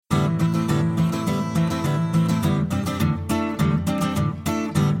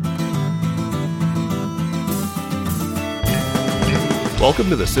Welcome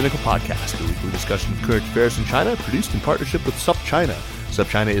to the Cynical Podcast, a weekly discussion of current affairs in China, produced in partnership with SupChina.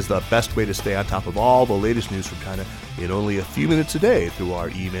 SupChina is the best way to stay on top of all the latest news from China in only a few minutes a day through our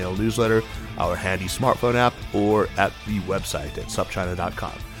email newsletter, our handy smartphone app, or at the website at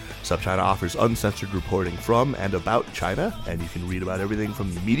supchina.com. SupChina offers uncensored reporting from and about China, and you can read about everything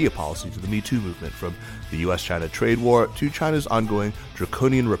from the media policy to the Me Too movement, from the U.S.-China trade war to China's ongoing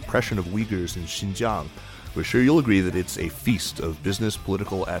draconian repression of Uyghurs in Xinjiang. We're sure you'll agree that it's a feast of business,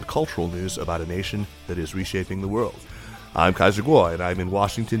 political, and cultural news about a nation that is reshaping the world. I'm Kaiser Guo, and I'm in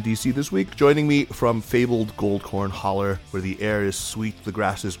Washington, D.C. this week. Joining me from fabled Goldcorn Holler, where the air is sweet, the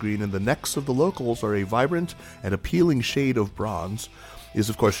grass is green, and the necks of the locals are a vibrant and appealing shade of bronze, is,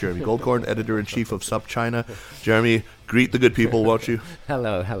 of course, Jeremy Goldcorn, editor-in-chief of SupChina. Jeremy, greet the good people, won't you?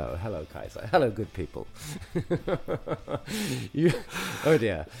 Hello, Kaiser. Hello, good people. Oh,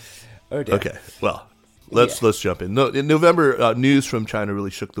 dear. Okay, well... Let's jump in. In November, news from China really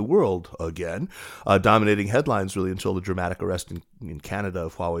shook the world again, dominating headlines really until the dramatic arrest in Canada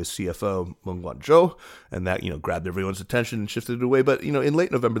of Huawei's CFO, Meng Wanzhou, and that grabbed everyone's attention and shifted it away. But in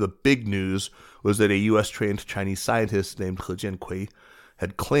late November, the big news was that a U.S.-trained Chinese scientist named He Jiankui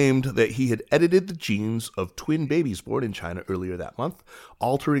had claimed that he had edited the genes of twin babies born in China earlier that month,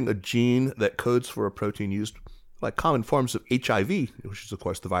 altering a gene that codes for a protein used by common forms of HIV, which is, of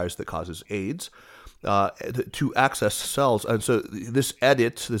course, the virus that causes AIDS, to access cells. And so this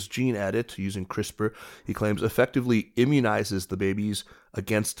gene edit, using CRISPR, he claims effectively immunizes the babies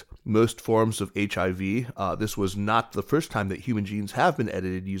against most forms of HIV. This was not the first time that human genes have been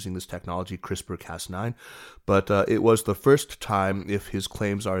edited using this technology, CRISPR-Cas9, but it was the first time, if his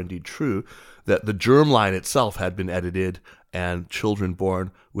claims are indeed true, that the germline itself had been edited and children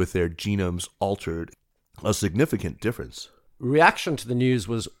born with their genomes altered. A significant difference. Reaction to the news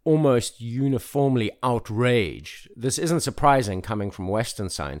was almost uniformly outraged. This isn't surprising coming from Western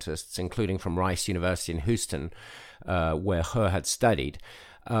scientists, including from Rice University in Houston, where He had studied.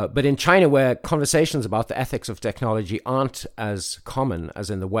 But in China, where conversations about the ethics of technology aren't as common as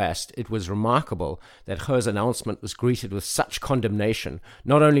in the West, it was remarkable that He's announcement was greeted with such condemnation,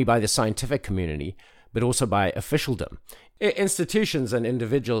 not only by the scientific community, but also by officialdom. Institutions and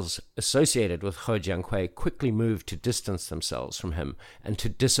individuals associated with He Jiankui quickly moved to distance themselves from him and to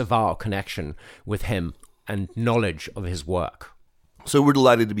disavow connection with him and knowledge of his work. So we're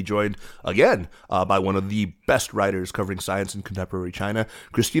delighted to be joined again by one of the best writers covering science in contemporary China,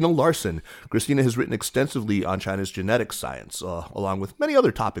 Christina Larson. Christina has written extensively on China's genetic science, along with many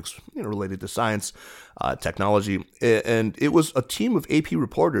other topics related to science, technology. And it was a team of AP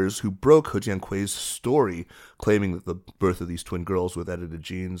reporters who broke He Jiankui's story, claiming that the birth of these twin girls with edited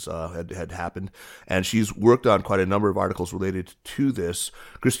genes had happened. And she's worked on quite a number of articles related to this.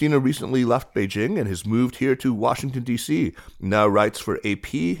 Christina recently left Beijing and has moved here to Washington, D.C., now writes for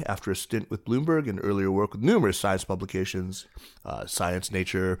AP after a stint with Bloomberg and earlier work with numerous science publications, Science,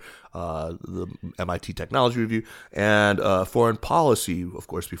 Nature, the MIT Technology Review, and Foreign Policy, of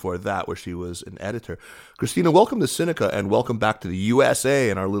course, before that, where she was an editor. Christina, welcome to Sinica, and welcome back to the USA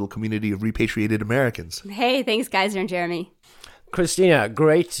and our little community of repatriated Americans. Hey, thanks, Kaiser and Jeremy. Christina,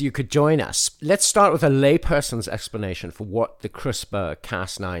 great you could join us. Let's start with a layperson's explanation for what the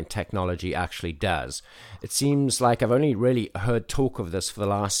CRISPR-Cas9 technology actually does. It seems like I've only really heard talk of this for the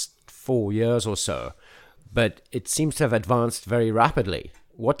last 4 years or so, but it seems to have advanced very rapidly.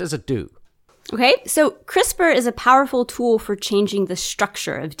 What does it do? Okay, so CRISPR is a powerful tool for changing the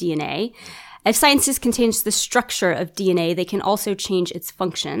structure of DNA. If sciences contains the structure of DNA, they can also change its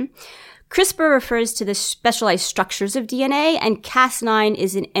function. CRISPR refers to the specialized structures of DNA, and Cas9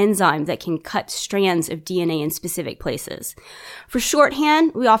 is an enzyme that can cut strands of DNA in specific places. For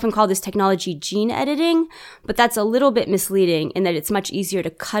shorthand, we often call this technology gene editing, but that's a little bit misleading in that it's much easier to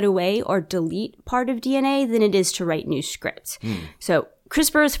cut away or delete part of DNA than it is to write new scripts. So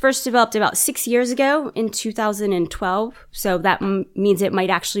CRISPR was first developed about 6 years ago in 2012, so that means it might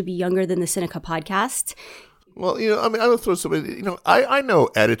actually be younger than the Sinica podcast. Well, I'm going to throw something, I know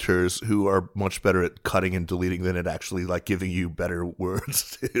editors who are much better at cutting and deleting than at actually giving you better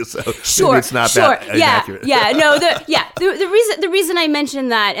words. So sure, it's not that inaccurate. The reason I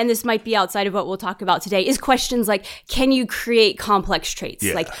mentioned that, and this might be outside of what we'll talk about today, is questions like, can you create complex traits?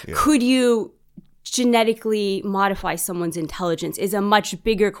 Could you genetically modify someone's intelligence is a much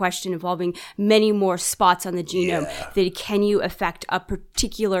bigger question involving many more spots on the genome. That can you affect a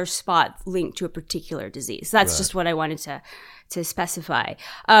particular spot linked to a particular disease? That's just what I wanted to to specify.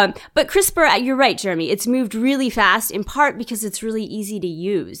 But CRISPR, you're right, Jeremy, it's moved really fast, in part because it's really easy to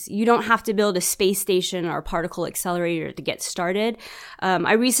use. You don't have to build a space station or a particle accelerator to get started.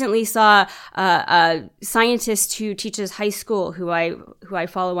 I recently saw a scientist who teaches high school, who I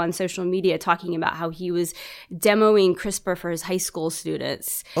follow on social media, talking about how he was demoing CRISPR for his high school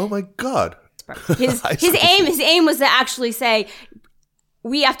students. Oh my God. His aim was to actually say,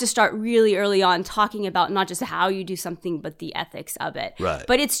 we have to start really early on talking about not just how you do something, but the ethics of it. Right.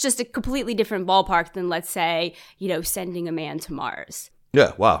 But it's just a completely different ballpark than, let's say, sending a man to Mars.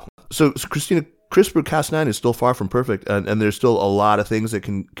 Yeah, wow. So Christina, CRISPR-Cas9 is still far from perfect, and there's still a lot of things that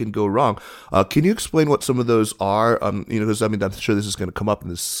can go wrong. Can you explain what some of those are? Because I'm sure this is going to come up in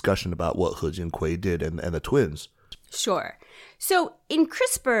this discussion about what He Jiankui did and the twins. Sure. So in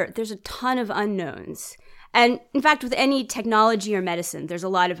CRISPR, there's a ton of unknowns. And in fact, with any technology or medicine, there's a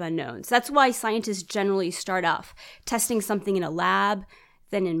lot of unknowns. That's why scientists generally start off testing something in a lab,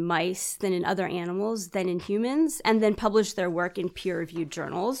 then in mice, then in other animals, then in humans, and then publish their work in peer-reviewed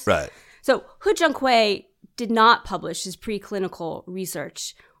journals. Right. So He Jiankui did not publish his preclinical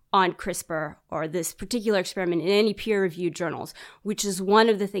research on CRISPR or this particular experiment in any peer-reviewed journals, which is one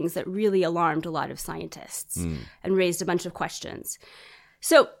of the things that really alarmed a lot of scientists and raised a bunch of questions.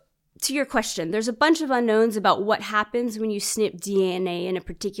 So to your question, there's a bunch of unknowns about what happens when you snip DNA in a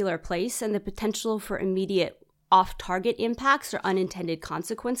particular place and the potential for immediate off-target impacts or unintended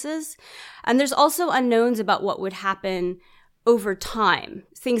consequences. And there's also unknowns about what would happen over time,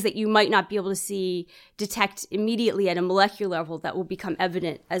 things that you might not be able to detect immediately at a molecular level that will become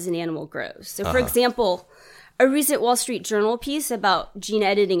evident as an animal grows. So, for example, a recent Wall Street Journal piece about gene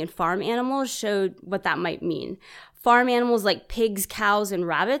editing in farm animals showed what that might mean. Farm animals like pigs, cows, and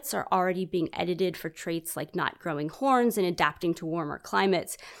rabbits are already being edited for traits like not growing horns and adapting to warmer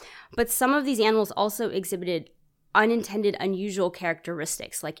climates. But some of these animals also exhibited unintended unusual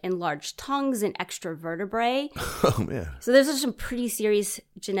characteristics like enlarged tongues and extra vertebrae. Oh, man. So those are some pretty serious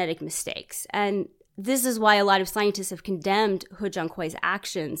genetic mistakes. And this is why a lot of scientists have condemned He Jiankui's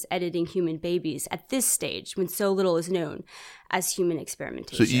actions editing human babies at this stage when so little is known as human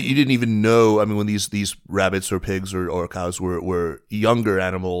experimentation. So you didn't even know, when these rabbits or pigs or cows were younger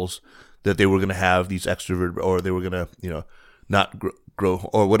animals, that they were going to have these extra vertebrae, or they were going to, not grow,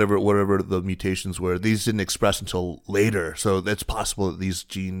 or whatever the mutations were. These didn't express until later. So it's possible that these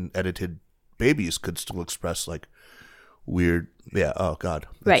gene-edited babies could still express like weird, yeah, oh God.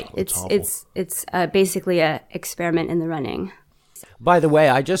 Right. It's basically a experiment in the running. By the way,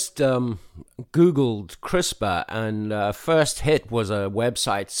 I just Googled CRISPR, and first hit was a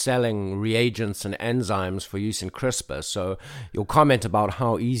website selling reagents and enzymes for use in CRISPR. So your comment about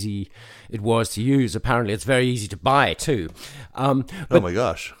how easy it was to use, apparently it's very easy to buy too. Oh my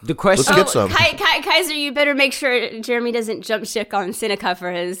gosh. The question. Let's get some. Kaiser, you better make sure Jeremy doesn't jump ship on Sinica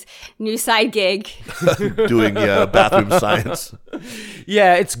for his new side gig. Doing bathroom science.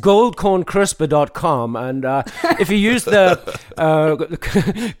 Yeah, it's goldcorncrispr.com, and if you use the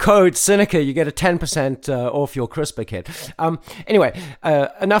code Sinica, you get a 10% off your CRISPR kit. Anyway,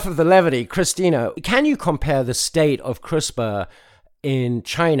 enough of the levity. Christina, can you compare the state of CRISPR in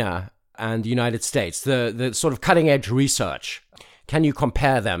China and the United States, the sort of cutting-edge research? Can you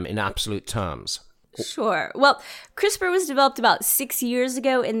compare them in absolute terms? Sure. Well, CRISPR was developed about 6 years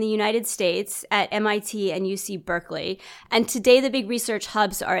ago in the United States at MIT and UC Berkeley. And today the big research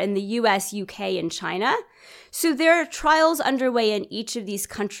hubs are in the US, UK, and China. So there are trials underway in each of these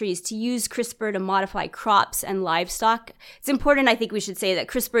countries to use CRISPR to modify crops and livestock. It's important, I think we should say, that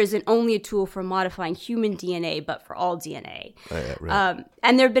CRISPR isn't only a tool for modifying human DNA, but for all DNA. Oh, yeah, right.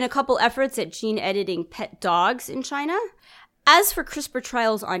 And there have been a couple efforts at gene editing pet dogs in China. As for CRISPR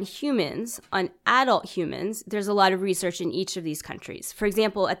trials on humans, on adult humans, there's a lot of research in each of these countries. For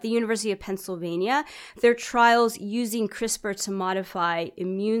example, at the University of Pennsylvania, there are trials using CRISPR to modify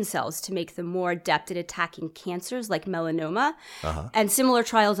immune cells to make them more adept at attacking cancers like melanoma. And similar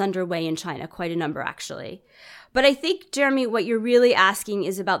trials underway in China, quite a number actually. But I think, Jeremy, what you're really asking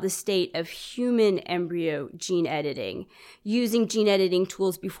is about the state of human embryo gene editing, using gene editing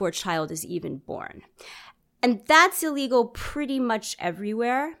tools before a child is even born. And that's illegal pretty much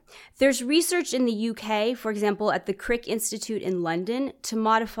everywhere. There's research in the UK, for example, at the Crick Institute in London, to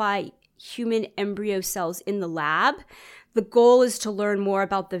modify human embryo cells in the lab. The goal is to learn more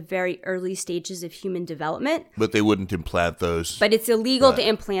about the very early stages of human development. But they wouldn't implant those. But it's illegal to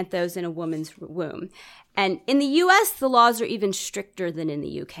implant those in a woman's womb. And in the US, the laws are even stricter than in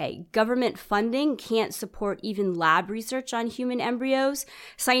the UK. Government funding can't support even lab research on human embryos.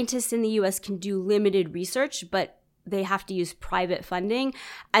 Scientists in the US can do limited research, but they have to use private funding.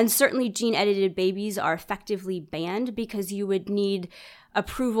 And certainly gene-edited babies are effectively banned because you would need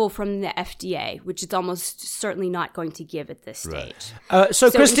approval from the FDA, which it's almost certainly not going to give at this stage.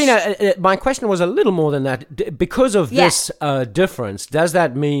 So Christina, my question was a little more than that. Because of this difference, does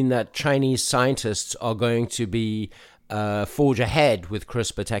that mean that Chinese scientists are going to be forge ahead with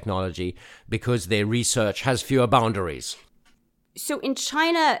CRISPR technology because their research has fewer boundaries? So in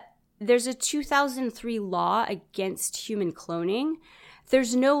China, there's a 2003 law against human cloning.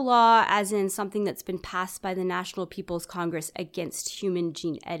 There's no law, as in something that's been passed by the National People's Congress, against human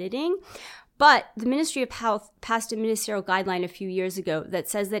gene editing. But the Ministry of Health passed a ministerial guideline a few years ago that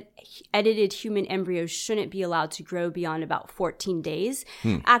says that edited human embryos shouldn't be allowed to grow beyond about 14 days,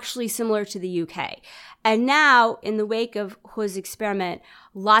 actually similar to the UK. And now, in the wake of He's experiment,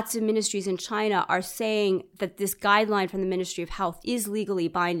 lots of ministries in China are saying that this guideline from the Ministry of Health is legally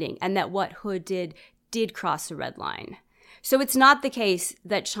binding and that what He did cross a red line. So it's not the case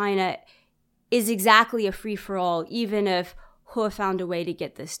that China is exactly a free-for-all, even if He found a way to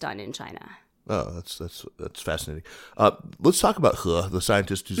get this done in China. Oh, that's fascinating. Let's talk about He, the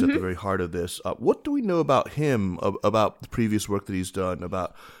scientist who's at the very heart of this. What do we know about him, about the previous work that he's done,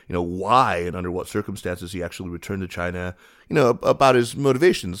 about why and under what circumstances he actually returned to China, about his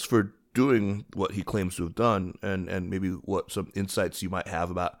motivations for doing what he claims to have done, and maybe what some insights you might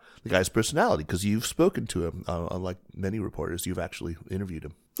have about the guy's personality, because you've spoken to him, unlike many reporters, you've actually interviewed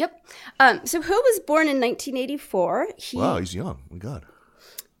him. Yep. So He was born in 1984. Wow, he's young. My God.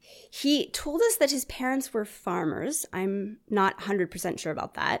 He told us that his parents were farmers. I'm not 100% sure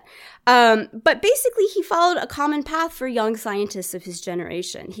about that. But basically, he followed a common path for young scientists of his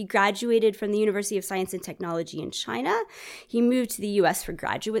generation. He graduated from the University of Science and Technology in China. He moved to the U.S. for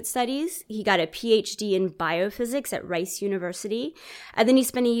graduate studies. He got a PhD in biophysics at Rice University. And then he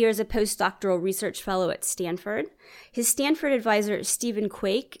spent a year as a postdoctoral research fellow at Stanford. His Stanford advisor, Stephen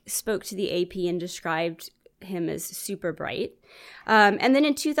Quake, spoke to the AP and described him as super bright. And then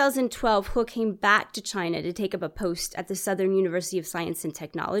in 2012, He came back to China to take up a post at the Southern University of Science and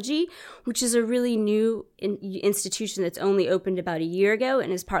Technology, which is a really new institution that's only opened about a year ago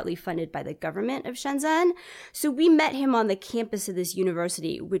and is partly funded by the government of Shenzhen. So we met him on the campus of this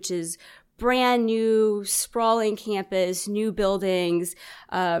university, which is brand new, sprawling campus, new buildings.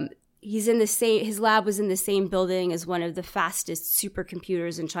 His lab was in the same building as one of the fastest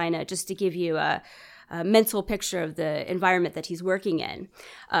supercomputers in China, just to give you a mental picture of the environment that he's working in.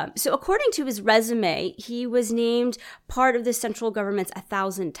 So according to his resume, he was named part of the central government's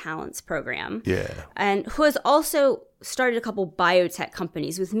 1,000 Talents program. Yeah. And He has also started a couple biotech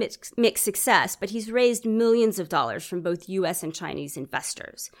companies with mixed success, but he's raised millions of dollars from both U.S. and Chinese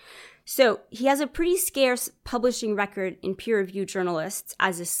investors. So he has a pretty scarce publishing record in peer-reviewed journalists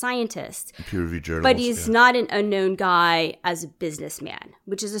as a scientist. Peer-reviewed journals, but he's not an unknown guy as a businessman,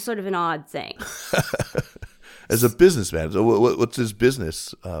 which is a sort of an odd thing. As a businessman, so what's his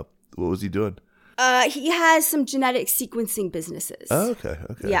business? What was he doing? He has some genetic sequencing businesses. Oh, okay.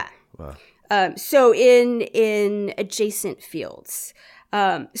 Yeah. Wow. So in adjacent fields.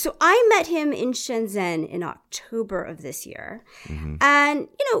 So I met him in Shenzhen in October of this year. Mm-hmm. And,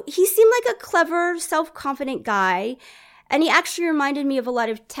 he seemed like a clever, self-confident guy. And he actually reminded me of a lot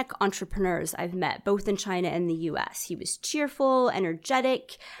of tech entrepreneurs I've met, both in China and the US. He was cheerful,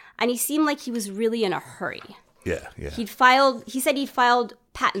 energetic, and he seemed like he was really in a hurry. Yeah. He said he'd filed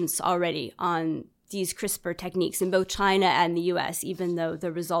patents already on these CRISPR techniques in both China and the US, even though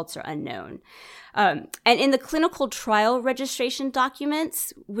the results are unknown. And in the clinical trial registration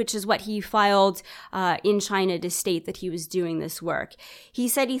documents, which is what he filed in China to state that he was doing this work, he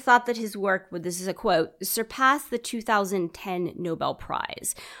said he thought that his work would, this is a quote, surpass the 2010 Nobel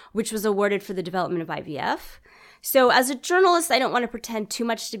Prize, which was awarded for the development of IVF. So as a journalist, I don't want to pretend too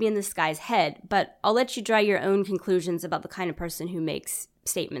much to be in this guy's head, but I'll let you draw your own conclusions about the kind of person who makes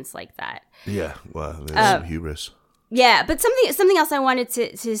statements like that. Yeah, wow, there's some hubris. Yeah, but something else I wanted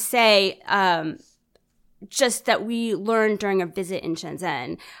to say, just that we learned during a visit in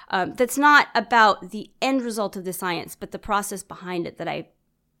Shenzhen, that's not about the end result of the science, but the process behind it that I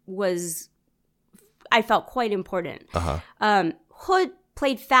felt quite important. He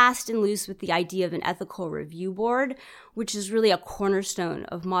played fast and loose with the idea of an ethical review board, which is really a cornerstone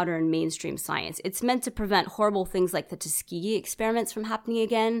of modern mainstream science. It's meant to prevent horrible things like the Tuskegee experiments from happening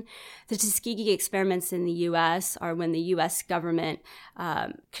again. The Tuskegee experiments in the U.S. are when the U.S. government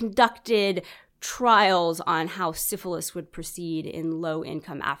conducted trials on how syphilis would proceed in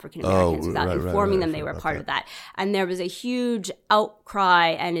low-income African Americans without informing them they were part of that. And there was a huge outcry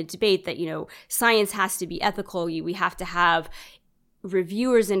and a debate that, science has to be ethical. We have to have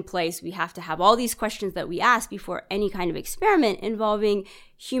reviewers in place. We have to have all these questions that we ask before any kind of experiment involving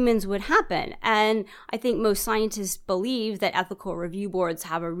humans would happen. And I think most scientists believe that ethical review boards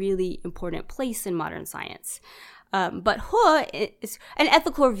have a really important place in modern science. But is an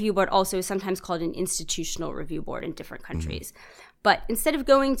ethical review board also is sometimes called an institutional review board in different countries. But instead of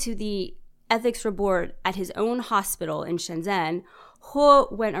going to the ethics board at his own hospital in Shenzhen, He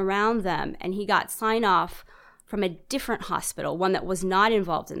went around them and he got sign off from a different hospital, one that was not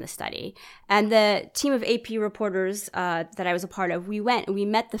involved in the study. And the team of AP reporters that I was a part of, we went and we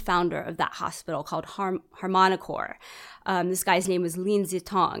met the founder of that hospital called Harmonicor. This guy's name was Lin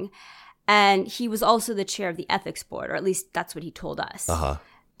Zitong. And he was also the chair of the ethics board, or at least that's what he told us.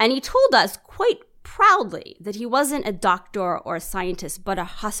 And he told us quite proudly that he wasn't a doctor or a scientist, but a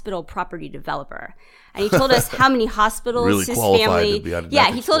hospital property developer. And he told us how many hospitals really his family,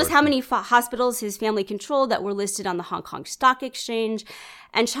 he told us how many hospitals his family controlled that were listed on the Hong Kong Stock Exchange.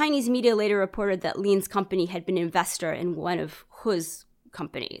 And Chinese media later reported that Lin's company had been an investor in one of He's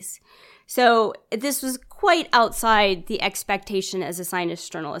companies. So this was quite outside the expectation as a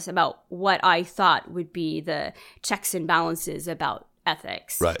scientist journalist about what I thought would be the checks and balances about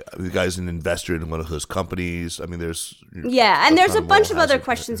ethics. Right. The guy's an investor in one of those companies. I mean, there's... Yeah, and there's a bunch of other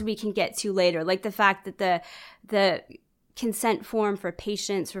questions we can get to later, like the fact that the consent form for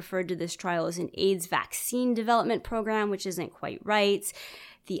patients referred to this trial as an AIDS vaccine development program, which isn't quite right.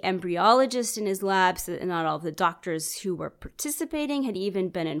 The embryologist in his lab said that not all of the doctors who were participating had even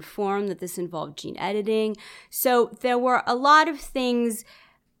been informed that this involved gene editing. So there were a lot of things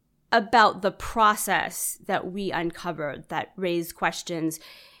about the process that we uncovered that raised questions.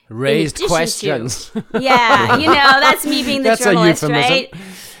 Raised questions. Yeah, that's me being the That's journalist, a euphemism. right?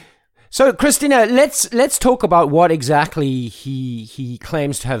 So, Christina, let's talk about what exactly he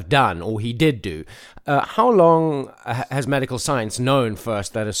claims to have done, or he did do. How long has medical science known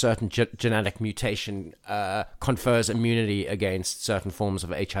first that a certain genetic mutation confers immunity against certain forms of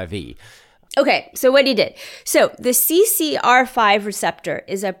HIV? Okay, so what he did. So the CCR5 receptor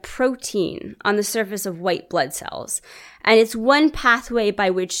is a protein on the surface of white blood cells. And it's one pathway by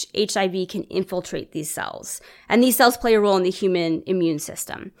which HIV can infiltrate these cells. And these cells play a role in the human immune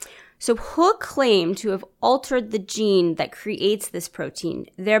system. So He claimed to have altered the gene that creates this protein,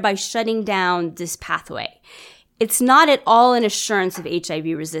 thereby shutting down this pathway. It's not at all an assurance of HIV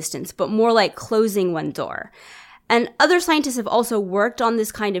resistance, but more like closing one door. And other scientists have also worked on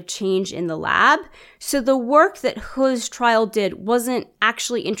this kind of change in the lab. So the work that He's trial did wasn't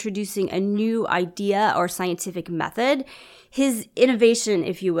actually introducing a new idea or scientific method. His innovation,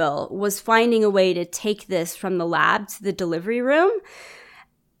 if you will, was finding a way to take this from the lab to the delivery room.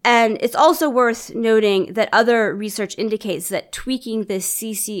 And it's also worth noting that other research indicates that tweaking this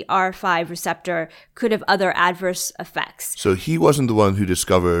CCR5 receptor could have other adverse effects. So he wasn't the one who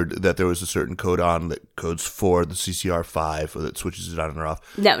discovered that there was a certain codon that codes for the CCR5 or that switches it on or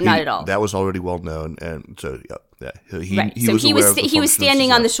off. No, not at all. That was already well known, and so he was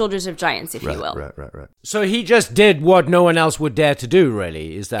standing on the shoulders of giants, if you will. Right. So he just did what no one else would dare to do,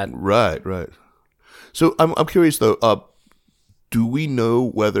 really. Is that right? So I'm curious though. Do we know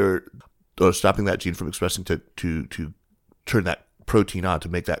whether stopping that gene from expressing to turn that protein on, to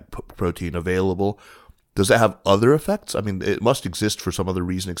make that protein available, does that have other effects? I mean, it must exist for some other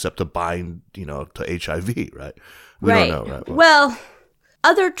reason except to bind, to HIV, right? We don't know, right? Well,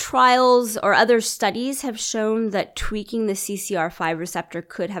 other trials or other studies have shown that tweaking the CCR5 receptor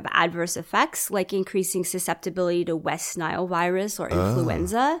could have adverse effects, like increasing susceptibility to West Nile virus or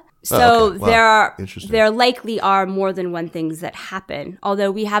influenza. So there likely are more than one things that happen, although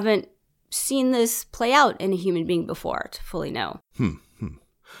we haven't seen this play out in a human being before to fully know.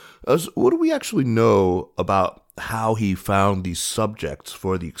 What do we actually know about how he found these subjects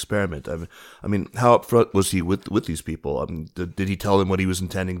for the experiment? I mean, how upfront was he with these people? I mean, did he tell them what he was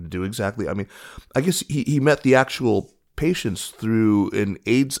intending to do exactly? I mean, I guess he met the actual patients through an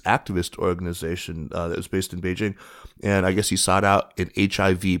AIDS activist organization that was based in Beijing, and I guess he sought out an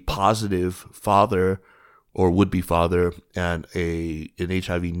HIV positive father or would-be father and an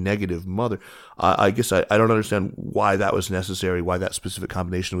HIV negative mother. I guess I don't understand why that was necessary, why that specific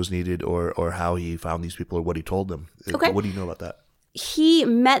combination was needed, or how he found these people or what he told them. Okay. What do you know about that? He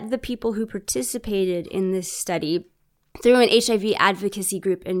met the people who participated in this study through an HIV advocacy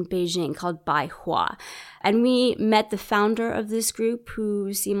group in Beijing called Baihua. And we met the founder of this group,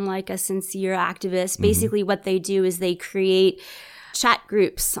 who seemed like a sincere activist. Basically, what they do is they create chat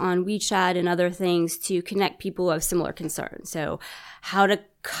groups on WeChat and other things to connect people who have similar concerns. So how to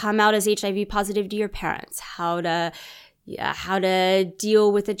come out as HIV positive to your parents, how to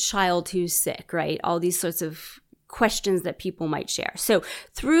deal with a child who's sick, right? All these sorts of questions that people might share. So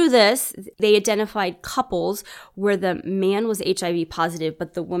through this, they identified couples where the man was HIV positive,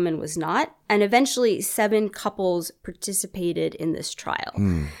 but the woman was not. And eventually 7 couples participated in this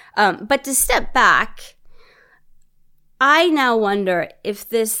trial. But to step back, I now wonder if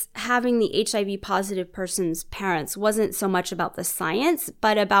this having the HIV positive person's parents wasn't so much about the science,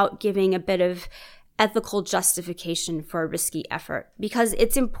 but about giving a bit of ethical justification for a risky effort. Because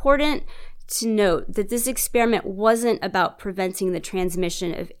it's important to note that this experiment wasn't about preventing the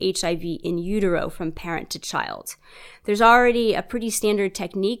transmission of HIV in utero from parent to child. There's already a pretty standard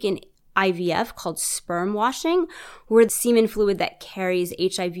technique in IVF called sperm washing, where the semen fluid that carries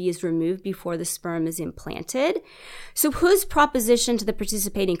HIV is removed before the sperm is implanted. So Hu's proposition to the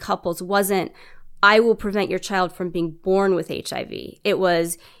participating couples wasn't, I will prevent your child from being born with HIV. It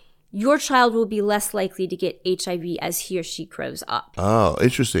was, your child will be less likely to get HIV as he or she grows up. Oh,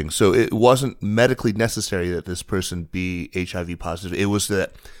 interesting. So it wasn't medically necessary that this person be HIV positive. It was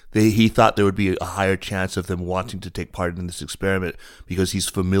that he thought there would be a higher chance of them wanting to take part in this experiment because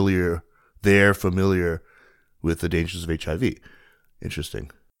they're familiar with the dangers of HIV.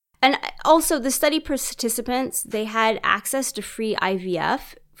 Interesting. And also the study participants, they had access to free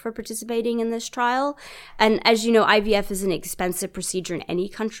IVF for participating in this trial. And as you know, IVF is an expensive procedure in any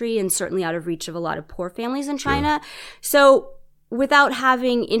country and certainly out of reach of a lot of poor families in China. Sure. So without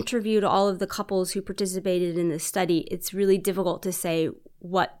having interviewed all of the couples who participated in this study, it's really difficult to say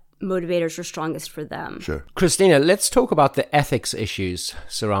what motivators were strongest for them. Sure. Christina, let's talk about the ethics issues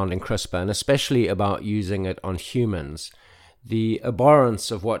surrounding CRISPR, and especially about using it on humans. The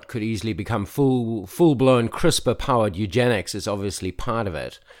abhorrence of what could easily become full-blown CRISPR-powered eugenics is obviously part of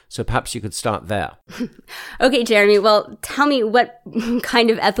it. So perhaps you could start there. Okay, Jeremy. Well, tell me what kind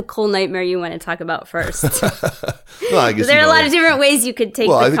of ethical nightmare you want to talk about first. Well, I guess there are a lot of different ways you could take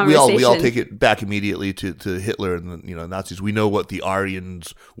the conversation. Well, I think we all take it back immediately to Hitler and the Nazis. We know what the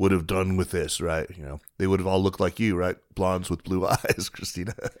Aryans would have done with this, right? They would have all looked like you, right? Blondes with blue eyes,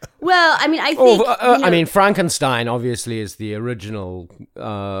 Christina. Well, I mean, I think... I mean, Frankenstein obviously is the original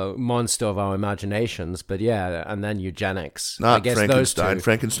monster of our imaginations, but yeah, and then eugenics. Not I guess Frankenstein. Those two.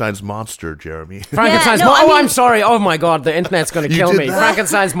 Frankenstein's monster, Jeremy. Frankenstein's I'm sorry. Oh my God, the internet's going to kill me.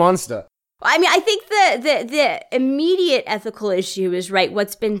 Frankenstein's monster. I mean, I think the immediate ethical issue is, right,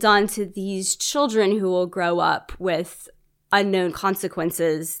 what's been done to these children who will grow up with unknown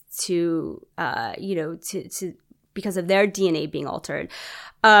consequences to because of their DNA being altered.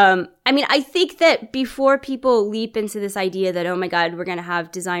 I mean, I think that before people leap into this idea that, oh my God, we're going to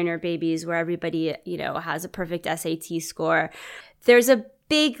have designer babies where everybody, has a perfect SAT score, there's a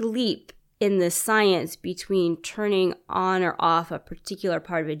big leap in the science between turning on or off a particular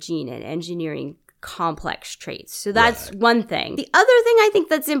part of a gene and engineering complex traits. So that's one thing. The other thing I think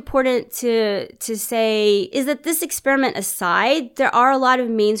that's important to say is that this experiment aside, there are a lot of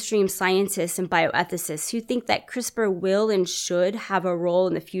mainstream scientists and bioethicists who think that CRISPR will and should have a role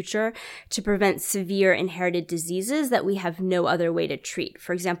in the future to prevent severe inherited diseases that we have no other way to treat.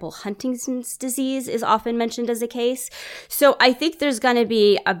 For example, Huntington's disease is often mentioned as a case. So I think there's going to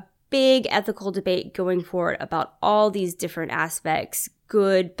be a big ethical debate going forward about all these different aspects,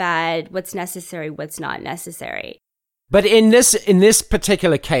 good, bad, what's necessary, what's not necessary. But in this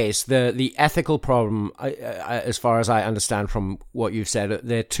particular case, the ethical problem, as far as I understand from what you've said,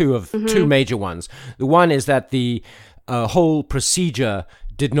 there are two major ones. The one is that the whole procedure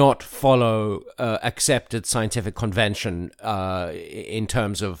did not follow accepted scientific convention in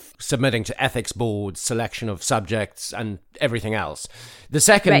terms of submitting to ethics boards, selection of subjects, and everything else. The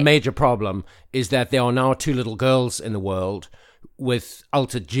second major problem is that there are now 2 little girls in the world with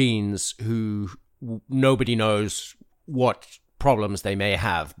altered genes who nobody knows what problems they may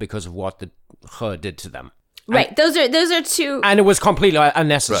have because of what the her did to them. Right. And those are 2. And it was completely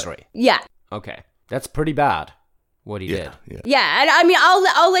unnecessary. Right. Yeah. Okay. That's pretty bad. What he did. Yeah, and I mean,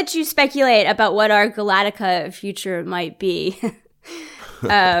 I'll let you speculate about what our Galactica future might be.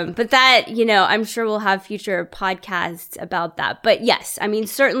 But that, I'm sure we'll have future podcasts about that. But yes, I mean,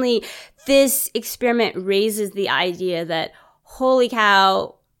 certainly this experiment raises the idea that, holy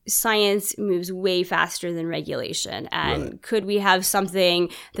cow, science moves way faster than regulation. And could we have something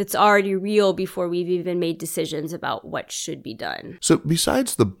that's already real before we've even made decisions about what should be done? So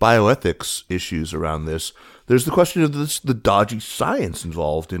besides the bioethics issues around this, there's the question of the dodgy science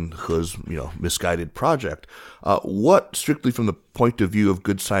involved in He's misguided project. What, strictly from the point of view of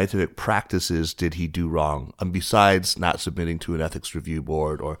good scientific practices, did he do wrong? Besides not submitting to an ethics review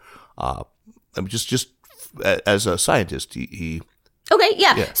board, or just as a scientist, he Okay,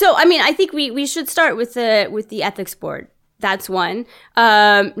 yeah. So, I mean, I think we should start with the ethics board. That's one.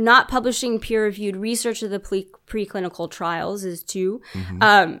 Not publishing peer-reviewed research of the preclinical trials is two.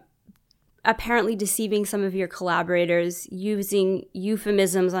 Apparently deceiving some of your collaborators, using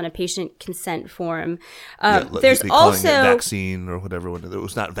euphemisms on a patient consent form. There's also calling it vaccine or whatever. It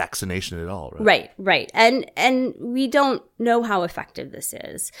was not vaccination at all, right? Right. And we don't know how effective this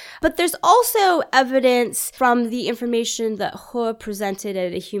is. But there's also evidence from the information that He presented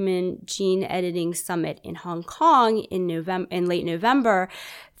at a human gene editing summit in Hong Kong in late November,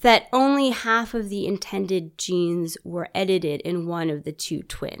 that only half of the intended genes were edited in one of the two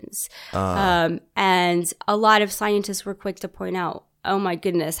twins. And a lot of scientists were quick to point out, oh my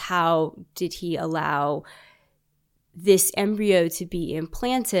goodness, how did he allow this embryo to be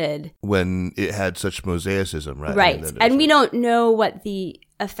implanted? When it had such mosaicism, right? Right. And we don't know what the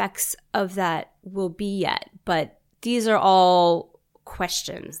effects of that will be yet, but these are all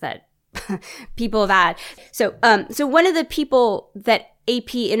questions that people have had. So one of the people that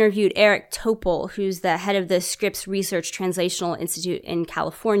AP interviewed, Eric Topol, who's the head of the Scripps Research Translational Institute in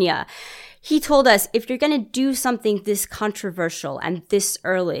California. He told us, if you're going to do something this controversial and this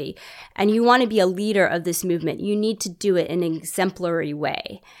early, and you want to be a leader of this movement, you need to do it in an exemplary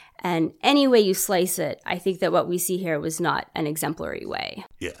way. And any way you slice it, I think that what we see here was not an exemplary way.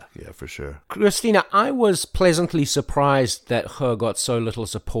 Yeah, for sure. Christina, I was pleasantly surprised that He got so little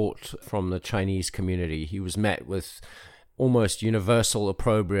support from the Chinese community. He was met with almost universal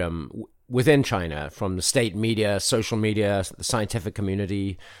opprobrium within China, from the state media, social media, the scientific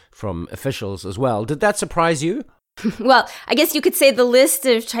community, from officials as well. Did that surprise you? Well, I guess you could say the list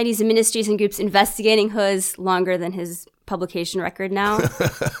of Chinese ministries and groups investigating He is longer than his publication record now.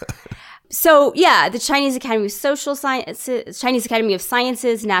 So, yeah, the Chinese Academy of Social Sciences, Chinese Academy of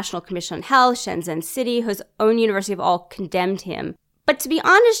Sciences, National Commission on Health, Shenzhen City, He's own university have all condemned him. But to be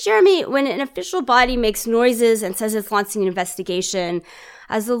honest, Jeremy, when an official body makes noises and says it's launching an investigation,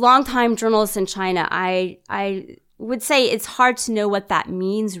 as a longtime journalist in China, I would say it's hard to know what that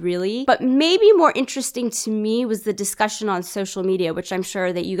means, really. But maybe more interesting to me was the discussion on social media, which I'm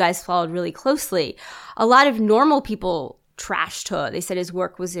sure that you guys followed really closely. A lot of normal people trashed He. They said his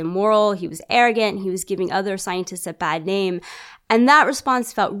work was immoral, he was arrogant, he was giving other scientists a bad name. And that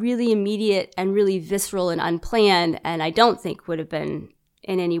response felt really immediate and really visceral and unplanned, and I don't think would have been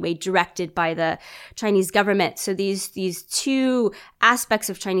in any way directed by the Chinese government. So these two aspects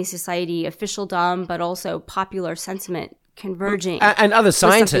of Chinese society, officialdom, but also popular sentiment, converging. And other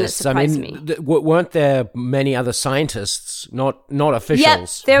scientists. I mean, weren't there many other scientists, not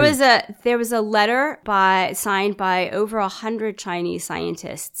officials? Yep, there was a letter signed by over 100 Chinese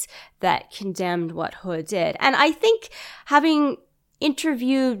scientists that condemned what He did. And I think, having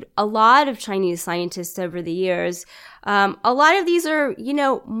interviewed a lot of Chinese scientists over the years, a lot of these are,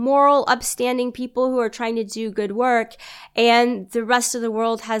 moral, upstanding people who are trying to do good work. And the rest of the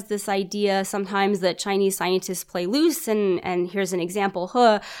world has this idea sometimes that Chinese scientists play loose. And here's an example,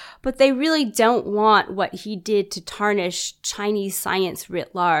 He. But they really don't want what he did to tarnish Chinese science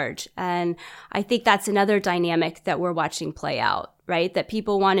writ large. And I think that's another dynamic that we're watching play out, right? That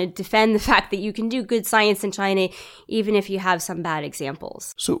people want to defend the fact that you can do good science in China, even if you have some bad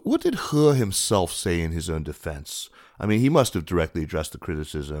examples. So what did He himself say in his own defense? I mean, he must have directly addressed the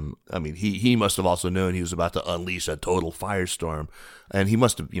criticism. I mean, he must have also known he was about to unleash a total firestorm, and he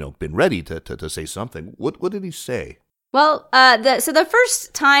must have, been ready to say something. What did he say? Well, the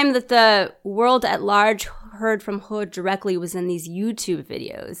first time that the world at large heard from He directly was in these YouTube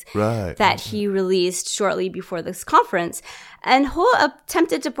videos that he released shortly before this conference. And He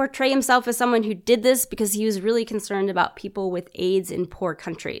attempted to portray himself as someone who did this because he was really concerned about people with AIDS in poor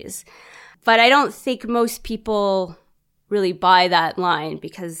countries. But I don't think most people really buy that line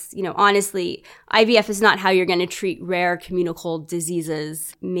because, honestly, IVF is not how you're going to treat rare communicable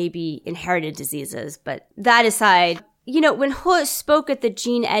diseases, maybe inherited diseases. But that aside, when He spoke at the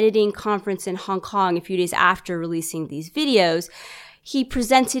gene editing conference in Hong Kong a few days after releasing these videos, he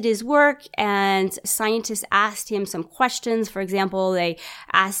presented his work and scientists asked him some questions. For example, they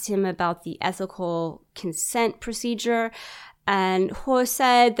asked him about the ethical consent procedure. And He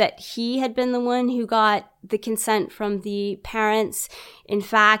said that he had been the one who got the consent from the parents. In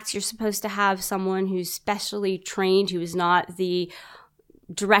fact, you're supposed to have someone who's specially trained, who is not the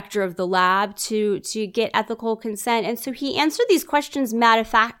director of the lab, to get ethical consent. And so he answered these questions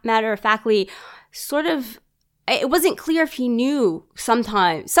matter-of-factly, sort of. It wasn't clear if he knew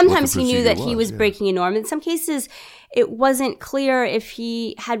sometimes he knew that he was breaking a norm. In some cases, it wasn't clear if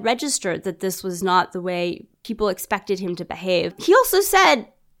he had registered that this was not the way people expected him to behave. He also said,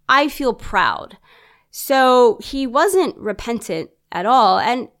 "I feel proud." So he wasn't repentant at all.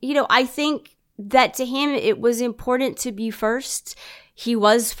 And, I think that to him, it was important to be first. he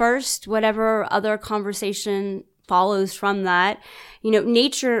was first, whatever other conversation follows from that.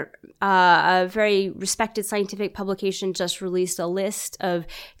 Nature, a very respected scientific publication, just released a list of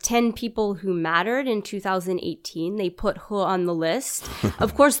 10 people who mattered in 2018. They put He on the list.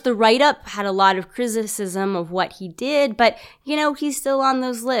 Of course, the write-up had a lot of criticism of what he did, but, he's still on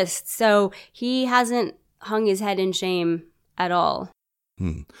those lists. So he hasn't hung his head in shame at all.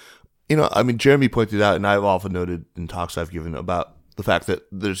 Jeremy pointed out, and I've often noted in talks I've given about the fact that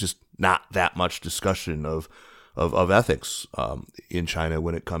there's just not that much discussion of ethics in China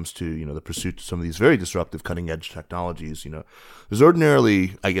when it comes to the pursuit of some of these very disruptive cutting edge technologies. There's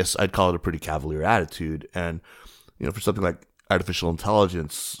ordinarily, I guess I'd call it a pretty cavalier attitude, and for something like artificial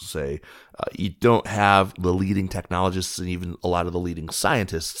intelligence, say, you don't have the leading technologists and even a lot of the leading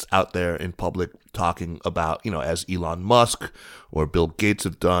scientists out there in public talking about, as Elon Musk or Bill Gates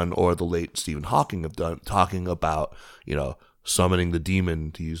have done, or the late Stephen Hawking have done, talking about summoning the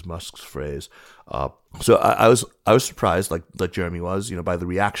demon, to use Musk's phrase. So I was surprised, like Jeremy was, by the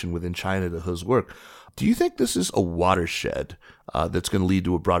reaction within China to his work. Do you think this is a watershed that's going to lead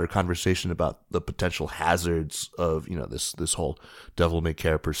to a broader conversation about the potential hazards of this whole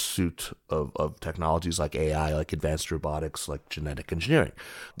devil-may-care pursuit of technologies like AI, like advanced robotics, like genetic engineering?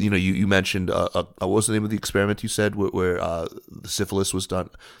 You mentioned what was the name of the experiment you said where the syphilis was done?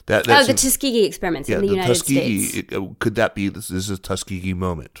 The Tuskegee experiments in the United States. Could that be this is a Tuskegee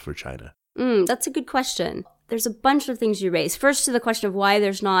moment for China? That's a good question. There's a bunch of things you raised. First, to the question of why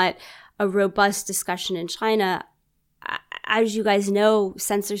there's not a robust discussion in China. As you guys know,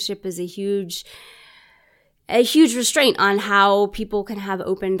 censorship is a huge restraint on how people can have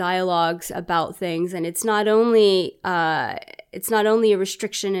open dialogues about things. And it's not only a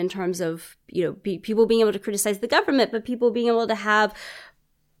restriction in terms of, people being able to criticize the government, but people being able to have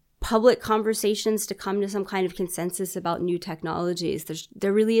public conversations to come to some kind of consensus about new technologies.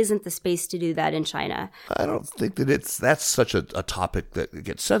 There really isn't the space to do that in China. I don't think that that's such a topic that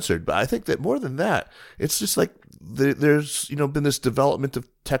gets censored, but I think that more than that, it's just like there's been this development of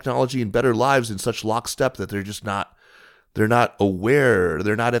technology and better lives in such lockstep that they're not aware.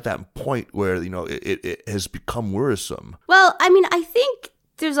 They're not at that point where it has become worrisome. Well, I think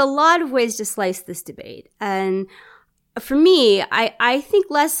there's a lot of ways to slice this debate, and for me, I think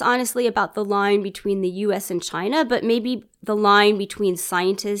less honestly about the line between the US and China, but maybe the line between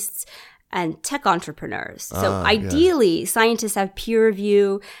scientists and tech entrepreneurs. So ideally, scientists have peer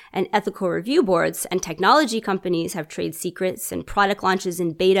review and ethical review boards, and technology companies have trade secrets and product launches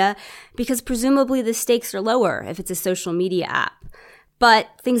in beta, because presumably the stakes are lower if it's a social media app. But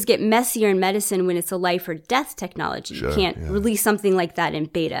things get messier in medicine when it's a life or death technology. You can't release something like that in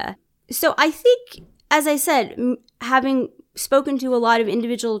beta. So I think, as I said, having spoken to a lot of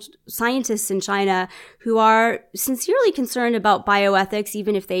individual scientists in China who are sincerely concerned about bioethics,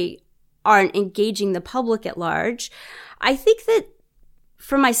 even if they aren't engaging the public at large, I think that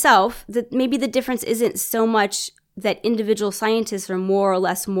for myself, that maybe the difference isn't so much that individual scientists are more or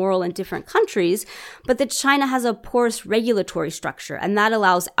less moral in different countries, but that China has a porous regulatory structure, and that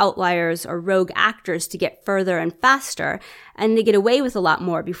allows outliers or rogue actors to get further and faster, and they get away with a lot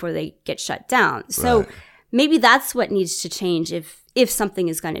more before they get shut down. So maybe that's what needs to change if something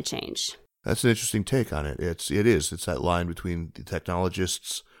is going to change. That's an interesting take on it. It's that line between the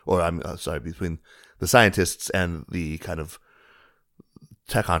technologists, between the scientists and the kind of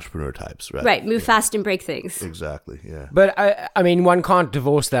tech entrepreneur types, right? Right, move fast and break things. Exactly, yeah. But one can't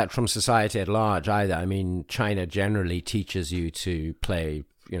divorce that from society at large either. China generally teaches you to play,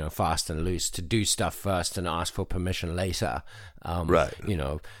 fast and loose, to do stuff first and ask for permission later. Right.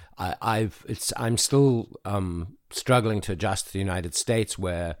 I'm still struggling to adjust to the United States,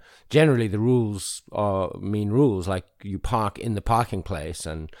 where generally the rules mean rules, like you park in the parking place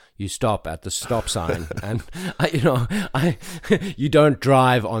and you stop at the stop sign, and you don't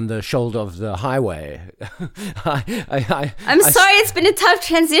drive on the shoulder of the highway. I'm sorry, it's been a tough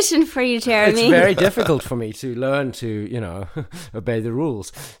transition for you, Jeremy. It's very difficult for me to learn to obey the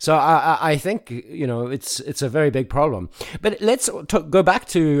rules. So I think it's a very big problem. But let's go back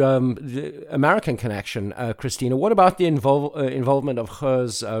to the American connection, Christina. What about the involvement of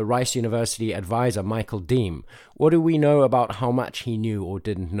He's Rice University advisor, Michael Deem? What do we know about how much he knew or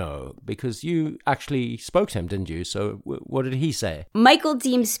didn't know? Because you actually spoke to him, didn't you? So what did he say? Michael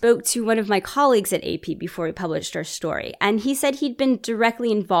Deem spoke to one of my colleagues at AP before we published our story, and he said he'd been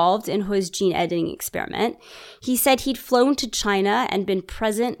directly involved in He's gene editing experiment. He said he'd flown to China and been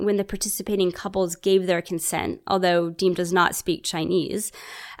present when the participating couples gave their consent, although Deem does not speak Chinese.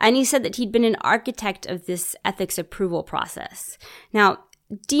 And he said that he'd been an architect of this ethics approval process. Now,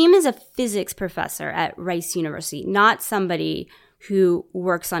 Deem is a physics professor at Rice University, not somebody who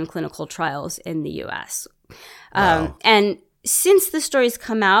works on clinical trials in the U.S. Wow. And since the stories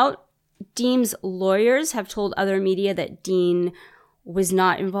come out, Dean's lawyers have told other media that Dean was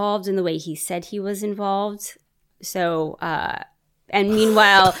not involved in the way he said he was involved. So, and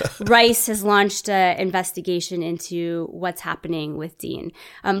meanwhile, Rice has launched an investigation into what's happening with Dean.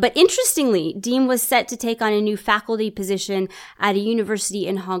 But interestingly, Dean was set to take on a new faculty position at a university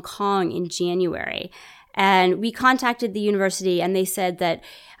in Hong Kong in January. And we contacted the university, and they said that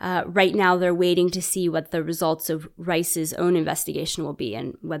right now they're waiting to see what the results of Rice's own investigation will be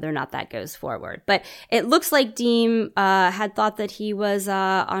and whether or not that goes forward. But it looks like Dean had thought that he was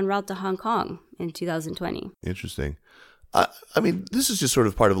en route to Hong Kong in 2020. Interesting. I mean, this is just sort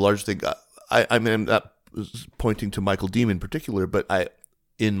of part of a larger thing. I mean, I'm not pointing to Michael Dean in particular, but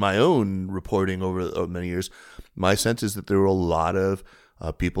in my own reporting over many years, my sense is that there were a lot of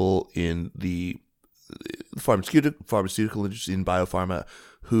people in the pharmaceutical industry, in biopharma,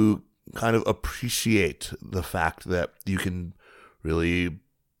 who kind of appreciate the fact that you can really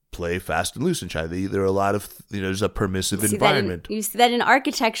play fast and loose in China. There are a lot of, there's a permissive environment. You see that in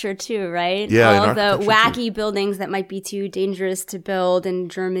architecture too, right? Yeah, all the wacky buildings that might be too dangerous to build in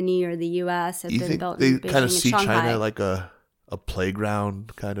Germany or the U.S. have been built in Beijing and Shanghai. They kind of see China like a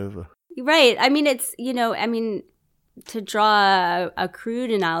playground kind of. Right. I mean, it's, to draw a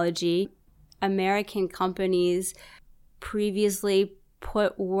crude analogy, American companies previously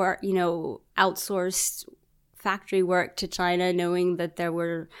put work, outsourced factory work to China, knowing that there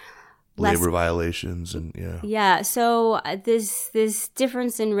were labor violations and yeah. So this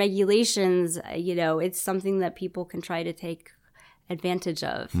difference in regulations, it's something that people can try to take advantage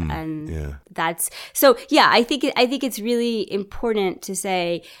of, that's so. Yeah, I think it's really important to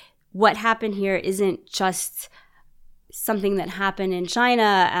say what happened here isn't just something that happened in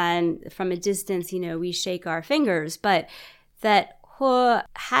China and from a distance, we shake our fingers, but that He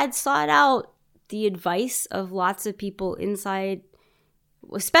had sought out the advice of lots of people inside,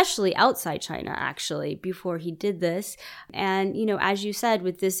 especially outside China, actually, before he did this. And, as you said,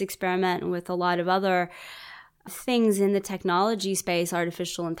 with this experiment and with a lot of other things in the technology space,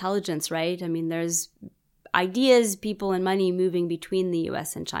 artificial intelligence, right? I mean, there's ideas, people, and money moving between the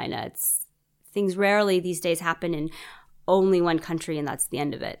US and China. Things rarely these days happen in only one country, and that's the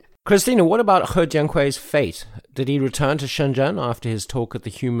end of it. Christina, what about He Jiankui's fate? Did he return to Shenzhen after his talk at the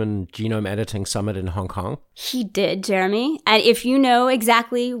Human Genome Editing Summit in Hong Kong? He did, Jeremy. And if you know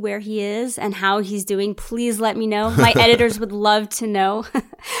exactly where he is and how he's doing, please let me know. My editors would love to know.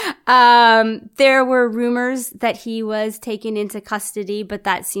 There were rumors that he was taken into custody, but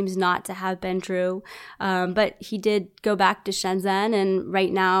that seems not to have been true. But he did go back to Shenzhen, and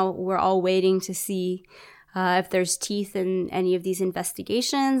right now we're all waiting to see if there's teeth in any of these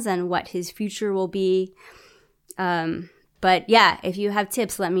investigations and what his future will be. But yeah, if you have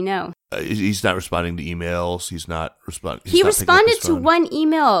tips, let me know. He's not responding to emails. He's not responding. He responded to one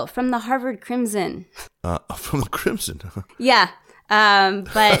email from the Harvard Crimson. From the Crimson? Yeah.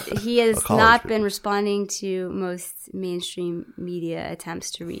 But he has not been responding to most mainstream media attempts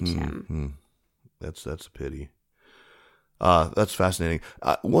to reach him. That's a pity. That's fascinating.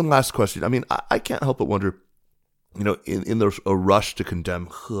 One last question. I mean, I can't help but wonder, in a rush to condemn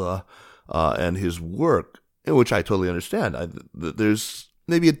He and his work, which I totally understand, there's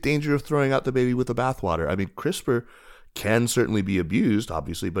maybe a danger of throwing out the baby with the bathwater. I mean, CRISPR can certainly be abused,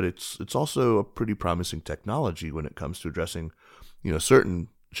 obviously, but it's also a pretty promising technology when it comes to addressing, certain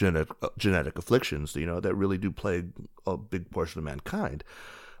genetic afflictions, that really do plague a big portion of mankind.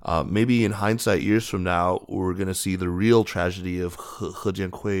 Maybe in hindsight, years from now, we're going to see the real tragedy of He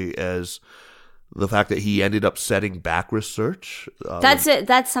Jiankui as the fact that he ended up setting back research. That's it.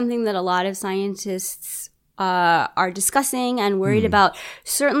 That's something that a lot of scientists are discussing and worried about.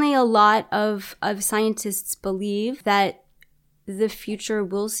 Certainly a lot of scientists believe that the future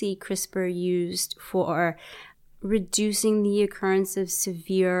will see CRISPR used for reducing the occurrence of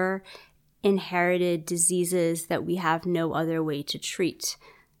severe inherited diseases that we have no other way to treat.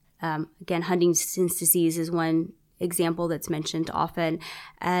 Again, Huntington's disease is one example that's mentioned often,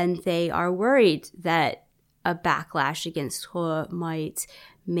 and they are worried that a backlash against He might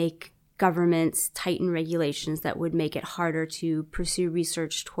make governments tighten regulations that would make it harder to pursue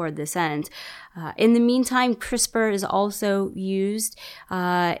research toward this end. In the meantime, CRISPR is also used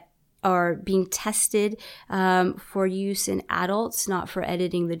are being tested for use in adults, not for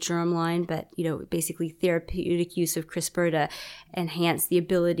editing the germline, but, basically therapeutic use of CRISPR to enhance the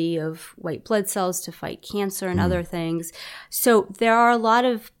ability of white blood cells to fight cancer and other things. So there are a lot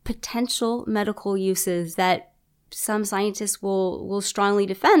of potential medical uses that some scientists will strongly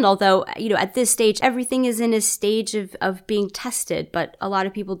defend, although, at this stage, everything is in a stage of being tested, but a lot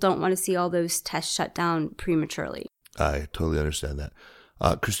of people don't want to see all those tests shut down prematurely. I totally understand that.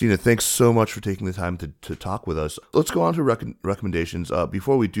 Christina, thanks so much for taking the time to talk with us. Let's go on to recommendations.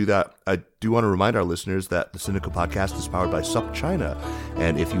 Before we do that, I do want to remind our listeners that the Sinica Podcast is powered by SupChina.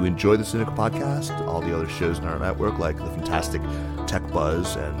 And if you enjoy the Sinica Podcast, all the other shows in our network, like the fantastic Tech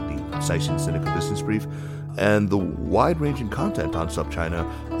Buzz and the Sicing Sinica Business Brief, and the wide-ranging content on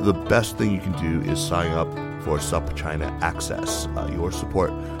SupChina, the best thing you can do is sign up for SupChina Access. Your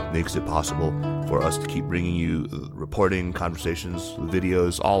support makes it possible for us to keep bringing you reporting, conversations,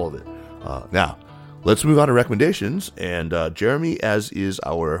 videos, all of it. Now, let's move on to recommendations. And Jeremy, as is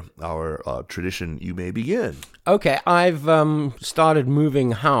our tradition, you may begin. Okay, I've started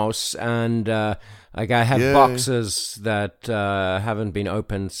moving house, and I have Yay. boxes that haven't been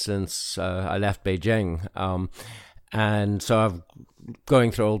opened since I left Beijing. And so I've going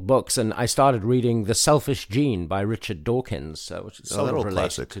through old books, and I started reading The Selfish Gene by Richard Dawkins, which is sort of related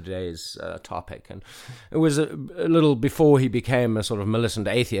classic to today's topic. And it was a little before he became a sort of militant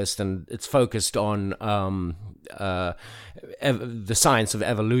atheist, and it's focused on the science of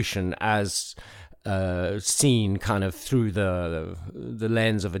evolution as seen kind of through the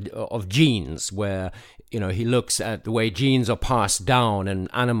lens of genes, where he looks at the way genes are passed down, and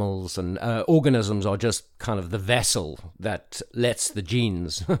animals and organisms are just kind of the vessel that lets the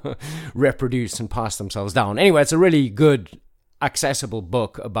genes reproduce and pass themselves down. Anyway, it's a really good, accessible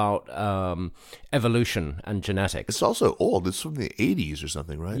book about evolution and genetics. It's also old. It's from the 80s or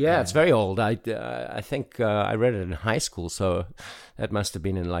something, right? Yeah, it's very old. I think I read it in high school, so that must have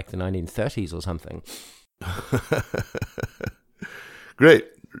been in like the 1930s or something. Great.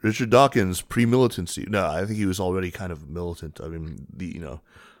 Richard Dawkins, pre-militancy. No, I think he was already kind of militant. I mean,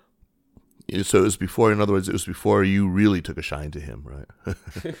 so it was before, in other words, it was before you really took a shine to him, right?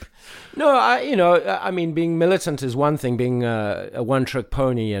 No, I mean, being militant is one thing. Being a one-trick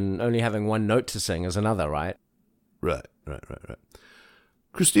pony and only having one note to sing is another, right? Right.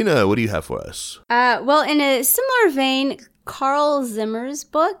 Christina, what do you have for us? Well, in a similar vein, Carl Zimmer's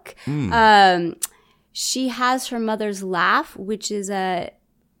book, She Has Her Mother's Laugh, which is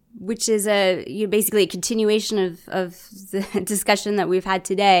basically a continuation of the discussion that we've had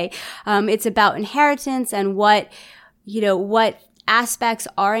today. It's about inheritance and what aspects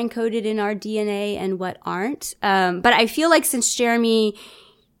are encoded in our DNA and what aren't. But I feel like since Jeremy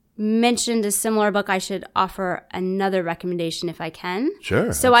mentioned a similar book, I should offer another recommendation if I can. Sure.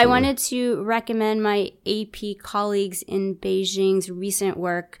 So absolutely. I wanted to recommend my AP colleagues in Beijing's recent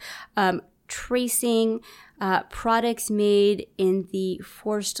work, tracing products made in the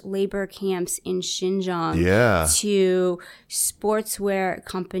forced labor camps in Xinjiang to sportswear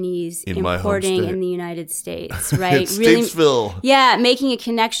companies importing in the United States, right? It's Statesville. Yeah, making a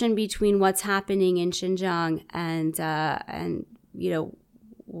connection between what's happening in Xinjiang and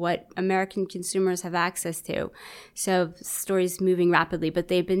what American consumers have access to. So the story's moving rapidly, but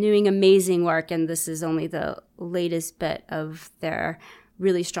they've been doing amazing work, and this is only the latest bit of their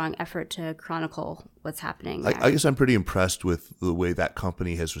really strong effort to chronicle what's happening there. I guess I'm pretty impressed with the way that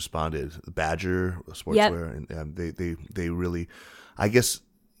company has responded. Badger Sportswear, and they really, I guess,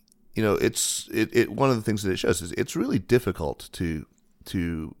 it's one of the things that it shows is it's really difficult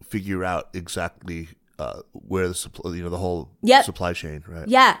to figure out exactly where the supply, the whole supply chain, right?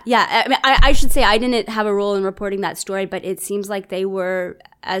 Yeah. I mean, I should say I didn't have a role in reporting that story, but it seems like they were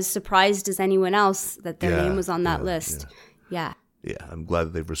as surprised as anyone else that their name was on that list. Yeah. Yeah, I'm glad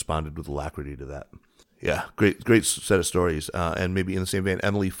that they've responded with alacrity to that. Yeah, great set of stories. And maybe in the same vein,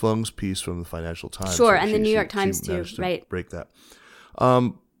 Emily Fung's piece from the Financial Times. Sure, and the New York Times too, right? Break that.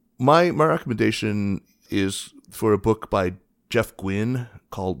 My recommendation is for a book by Jeff Gwynne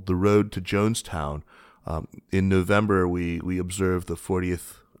called The Road to Jonestown. In November, we observed the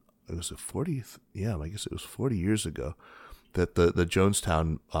 40th. It was the 40th. Yeah, I guess it was 40 years ago that the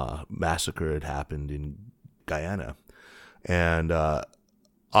Jonestown massacre had happened in Guyana. And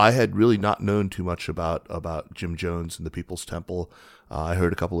I had really not known too much about Jim Jones and the People's Temple. I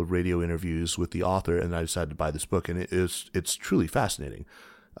heard a couple of radio interviews with the author, and I decided to buy this book. And it's truly fascinating.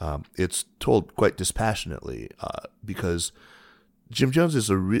 It's told quite dispassionately because Jim Jones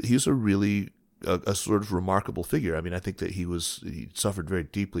is he's a really a sort of remarkable figure. I mean, I think that he suffered very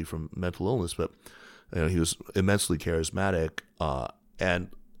deeply from mental illness, but he was immensely charismatic, and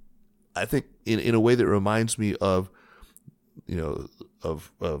I think in a way that reminds me of a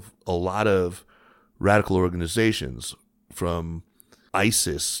lot of radical organizations, from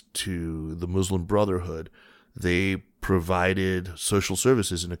ISIS to the Muslim Brotherhood. They provided social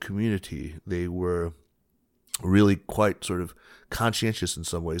services in a community. They were really quite sort of conscientious in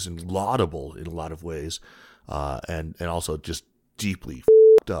some ways and laudable in a lot of ways, and also just deeply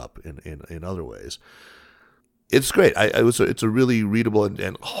f***ed up in other ways. It's great. It's a really readable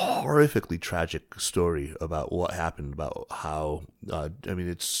and horrifically tragic story about what happened, about how,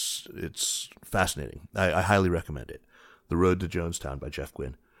 it's fascinating. I highly recommend it. The Road to Jonestown by Jeff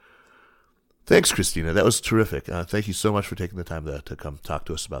Gwynne. Thanks, Christina. That was terrific. Thank you so much for taking the time to come talk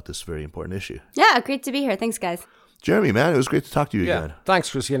to us about this very important issue. Yeah, great to be here. Thanks, guys. Jeremy, man, it was great to talk to you again.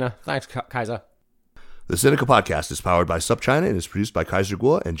 Thanks, Christina. Thanks, Kaiser. The Sinica Podcast is powered by SupChina and is produced by Kaiser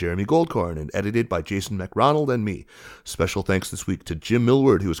Kuo and Jeremy Goldkorn and edited by Jason McRonald and me. Special thanks this week to Jim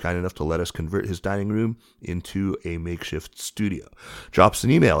Millward, who was kind enough to let us convert his dining room into a makeshift studio. Drop us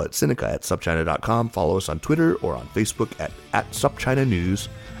an email at sinica@supchina.com. Follow us on Twitter or on Facebook at SupChina News.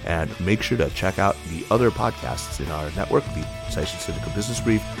 And make sure to check out the other podcasts in our network, the Caixin Sinica Business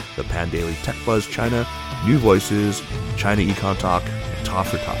Brief, the Pan Daily Tech Buzz China, New Voices, China Econ Talk, and Ta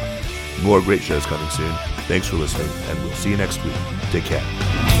for Ta. More great shows coming soon. Thanks for listening, and we'll see you next week. Take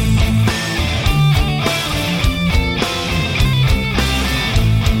care.